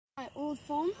My old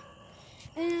phone,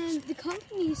 and the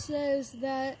company says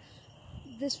that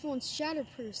this phone's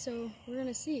shatterproof, so we're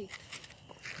gonna see.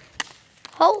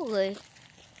 Holy.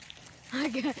 I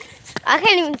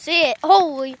can't even see it.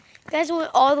 Holy. You guys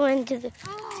went all the way into the...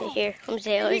 to here. Let me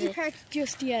see. it didn't crack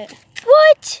just yet.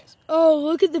 What? Oh,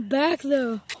 look at the back,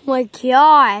 though. Oh my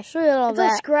gosh. Look at all It's all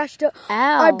that. scratched up.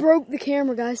 Ow. I broke the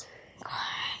camera, guys.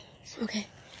 Okay,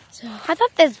 so... I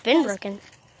thought that's been broken.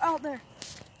 Out there.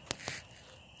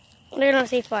 They're not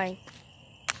see flying.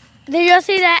 Did you all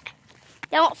see that?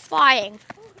 They went flying.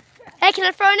 Hey, can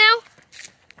I throw now?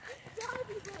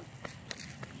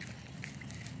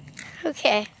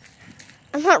 Okay.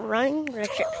 I'm not running.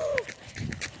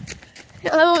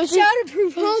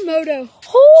 Shatterproof, huh, Moto?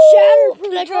 Oh,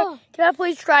 Shatterproof. Can I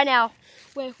please try now?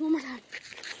 Wait, one more time.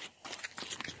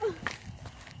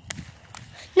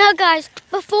 Now, guys,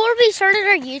 before we started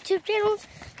our YouTube channels,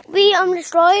 we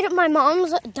destroyed my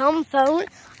mom's dumb phone.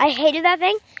 I hated that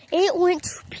thing. It went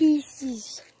to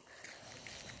pieces.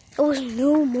 There was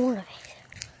no more of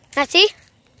it. Now, see?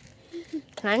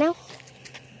 Can I now?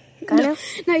 Can I now?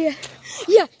 Not yet.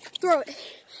 Yeah, throw it.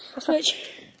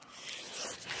 Switch.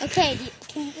 Okay,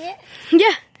 can you get it?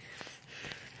 Yeah.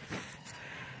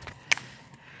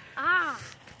 Ah.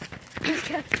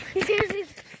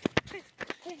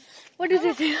 What did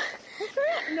it do?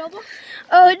 Noble?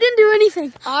 Oh, it didn't do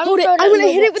anything. Hold it. I'm going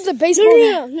to hit it with the baseball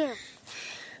bat.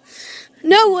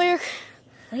 No, Lyric.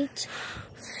 Wait.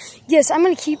 Yes, I'm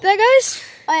going to keep that, guys.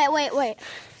 Wait.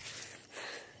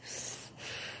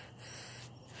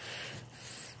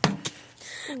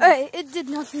 Hey, it did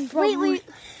nothing. Probably. Wait.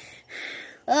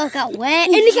 Oh, it got wet.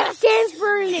 And it got sand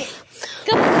spur in it.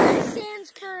 Sand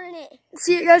spur in it.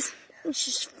 See it, guys? Let's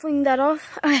just fling that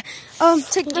off. Okay.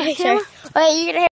 Take the camera. Sorry. Wait, you're going to